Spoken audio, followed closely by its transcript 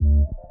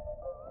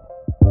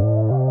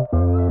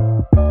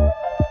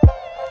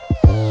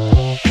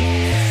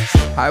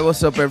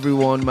what's up,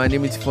 everyone? My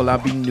name is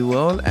Folabi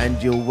Newell,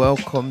 and you're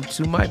welcome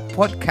to my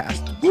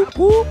podcast. Whoop,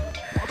 whoop.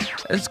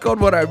 It's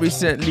called What I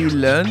Recently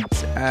Learned,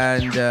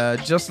 and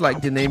just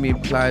like the name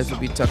implies,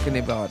 we'll be talking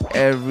about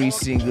every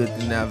single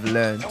thing I've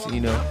learned,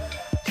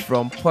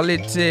 from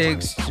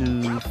politics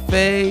to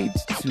faith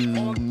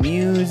to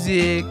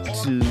music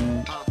to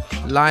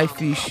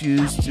life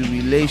issues to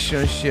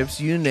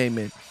relationships, you name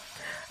it.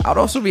 I'll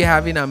also be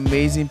having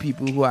amazing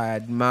people who I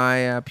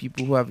admire,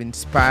 people who have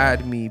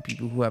inspired me,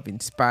 people who have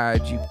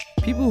inspired you,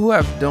 people who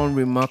have done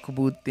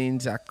remarkable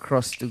things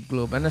across the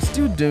globe and are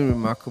still doing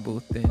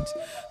remarkable things.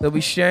 They'll be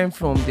sharing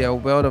from their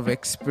wealth of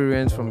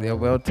experience, from their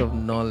wealth of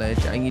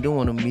knowledge, and you don't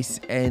want to miss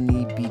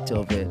any bit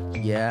of it.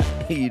 Yeah,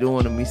 you don't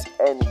want to miss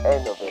any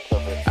end of it.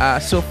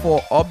 So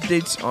for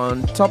updates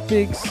on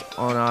topics,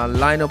 on our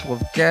lineup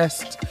of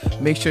guests,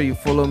 make sure you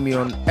follow me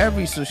on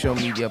every social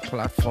media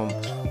platform,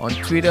 on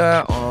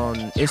Twitter, on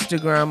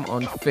Instagram,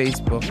 on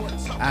Facebook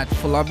at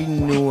Folabi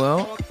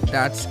Newell.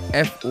 That's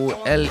FOLABINUEL.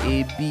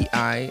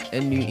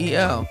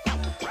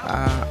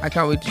 I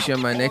can't wait to share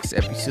my next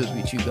episode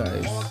with you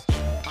guys.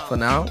 For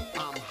now,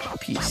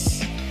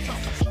 peace.